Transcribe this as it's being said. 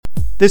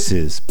This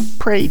is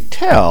Pray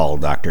Tell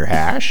Dr.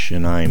 Hash,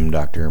 and I'm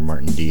Dr.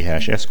 Martin D.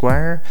 Hash,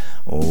 Esquire,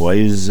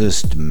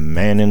 wisest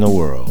man in the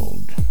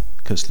world.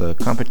 'Cause the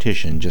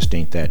competition just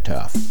ain't that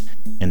tough.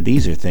 And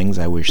these are things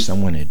I wish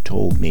someone had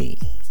told me.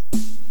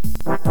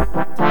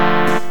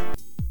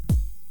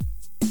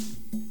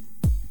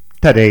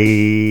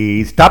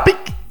 Today's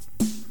topic: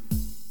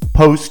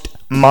 Post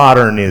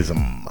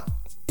Modernism.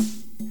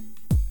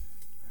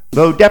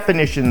 Though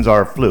definitions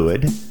are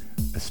fluid,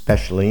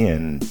 especially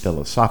in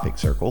philosophic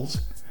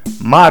circles,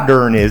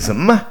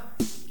 modernism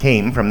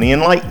came from the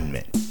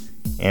Enlightenment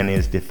and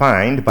is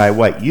defined by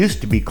what used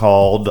to be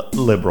called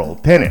liberal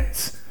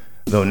tenets,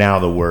 though now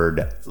the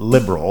word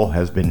liberal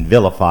has been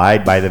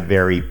vilified by the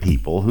very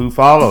people who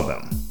follow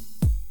them.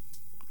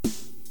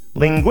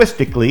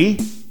 Linguistically,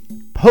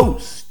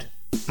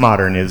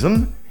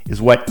 post-modernism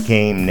is what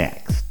came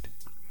next.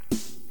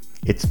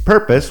 Its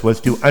purpose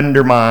was to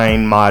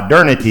undermine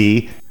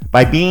modernity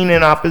by being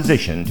in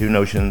opposition to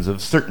notions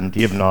of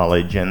certainty of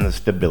knowledge and the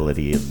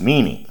stability of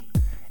meaning,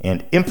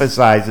 and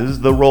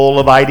emphasizes the role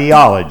of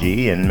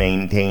ideology in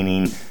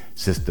maintaining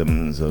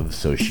systems of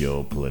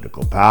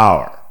socio-political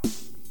power.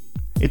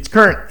 Its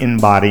current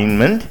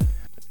embodiment,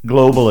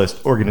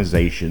 globalist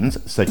organizations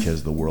such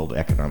as the World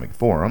Economic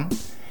Forum,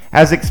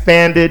 has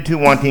expanded to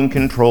wanting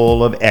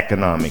control of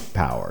economic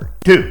power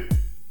too.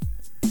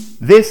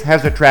 This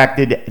has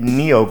attracted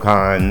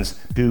neocons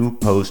to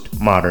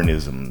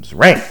postmodernism's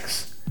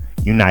ranks,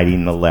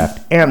 uniting the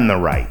left and the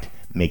right,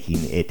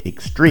 making it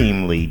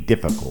extremely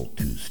difficult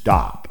to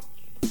stop.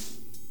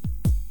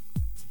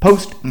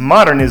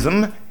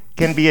 Postmodernism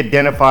can be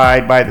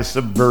identified by the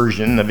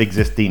subversion of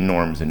existing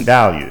norms and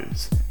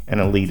values, an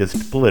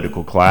elitist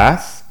political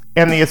class,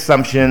 and the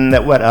assumption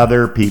that what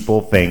other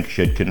people think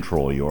should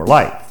control your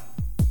life.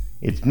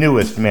 Its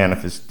newest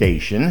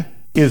manifestation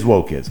is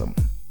wokeism.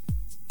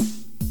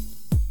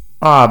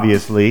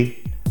 Obviously,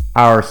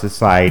 our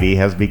society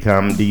has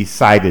become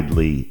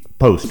decidedly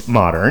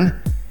postmodern,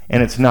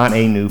 and it's not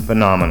a new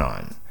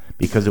phenomenon,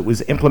 because it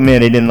was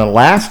implemented in the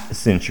last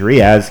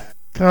century as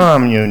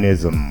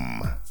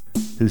communism,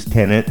 whose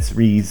tenets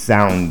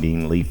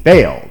resoundingly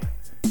failed.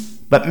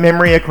 But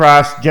memory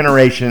across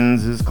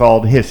generations is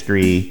called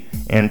history,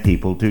 and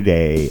people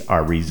today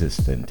are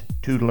resistant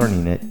to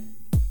learning it.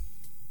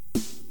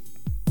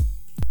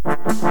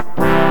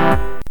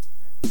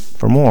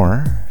 For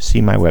more,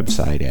 see my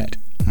website at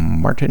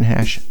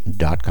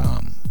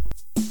martinhash.com.